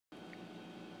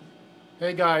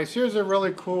Hey guys, here's a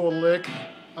really cool lick,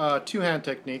 two-hand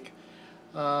technique.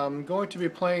 I'm going to be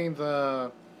playing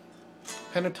the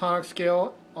pentatonic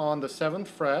scale on the 7th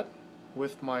fret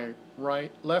with my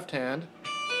left hand.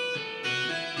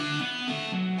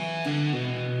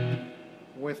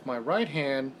 With my right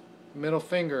hand, middle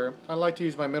finger. I like to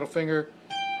use my middle finger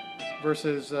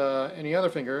versus any other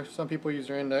finger. Some people use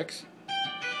their index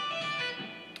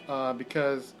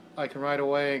because I can right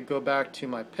away go back to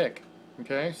my pick.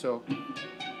 Okay, so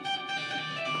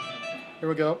here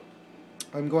we go.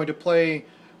 I'm going to play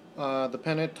the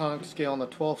pentatonic scale on the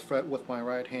 12th fret with my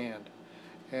right hand,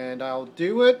 and I'll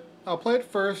play it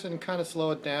first and kind of slow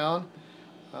it down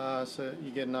so you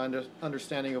get an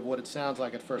understanding of what it sounds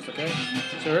like at first. Okay,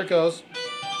 so here it goes.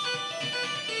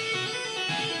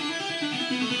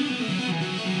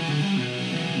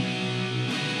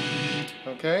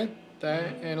 Okay,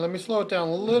 and let me slow it down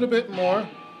a little bit more.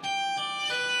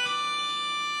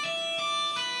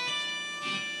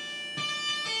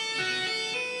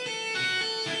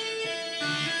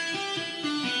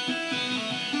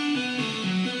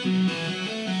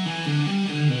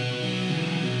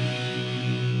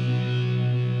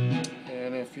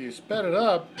 And if you sped it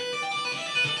up,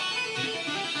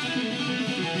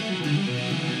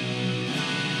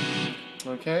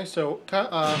 okay, so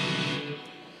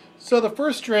the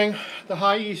first string, the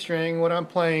high E string, what I'm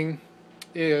playing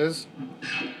is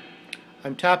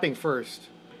I'm tapping first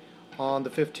on the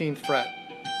 15th fret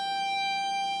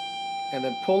and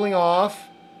then pulling off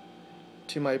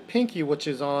to my pinky, which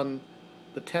is on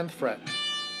the 10th fret,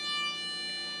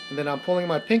 and then I'm pulling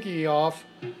my pinky off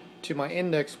to my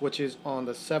index, which is on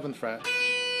the 7th fret,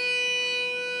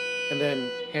 and then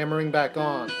hammering back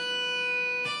on,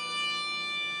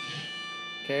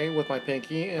 okay, with my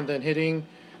pinky, and then hitting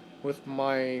with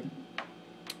my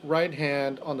right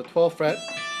hand on the 12th fret.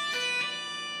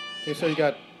 Okay, so you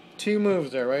got two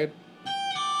moves there, right?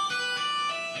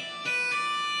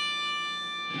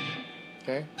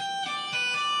 Okay.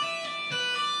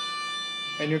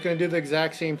 And you're going to do the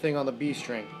exact same thing on the B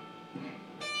string.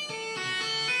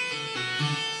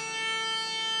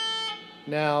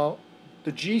 Now,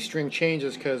 the G string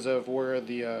changes because of where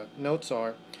the notes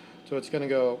are. So it's going to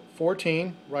go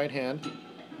 14, right hand,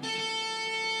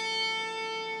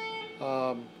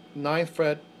 9th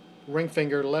fret, ring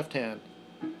finger, left hand,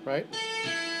 right?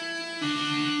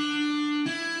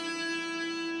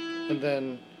 And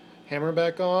then hammer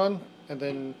back on, and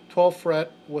then 12th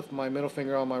fret with my middle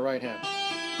finger on my right hand.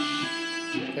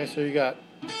 Okay, so you got,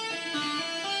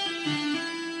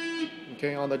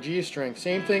 okay, on the G string.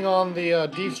 Same thing on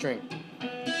the D string.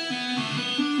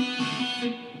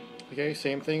 Okay,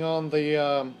 same thing on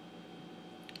the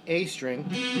A string.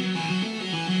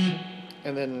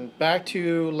 And then back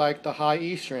to like the high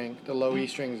E string, the low E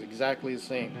string is exactly the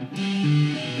same.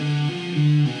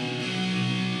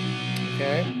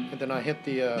 Okay, and then I hit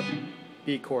the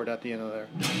B chord at the end of there,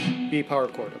 B power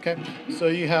chord. Okay, so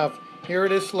you have, here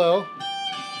it is slow.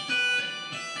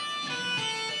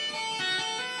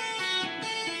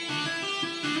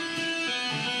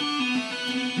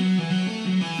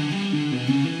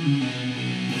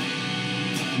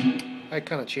 I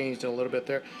kind of changed it a little bit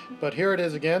there, but here it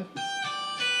is again.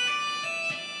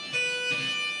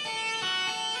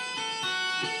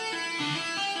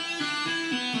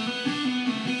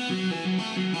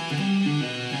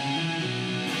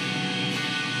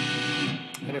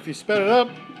 And if you sped it up,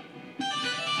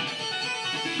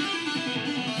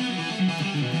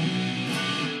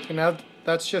 and now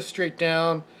that's just straight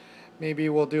down. Maybe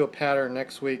we'll do a pattern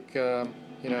next week, you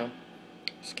know,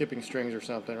 skipping strings or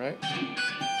something, right?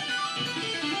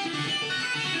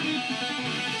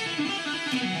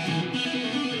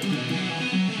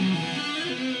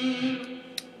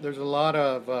 There's a lot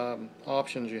of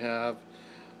options you have,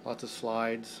 lots of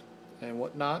slides and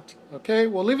whatnot. Okay,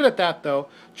 we'll leave it at that though.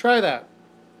 Try that.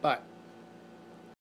 Bye.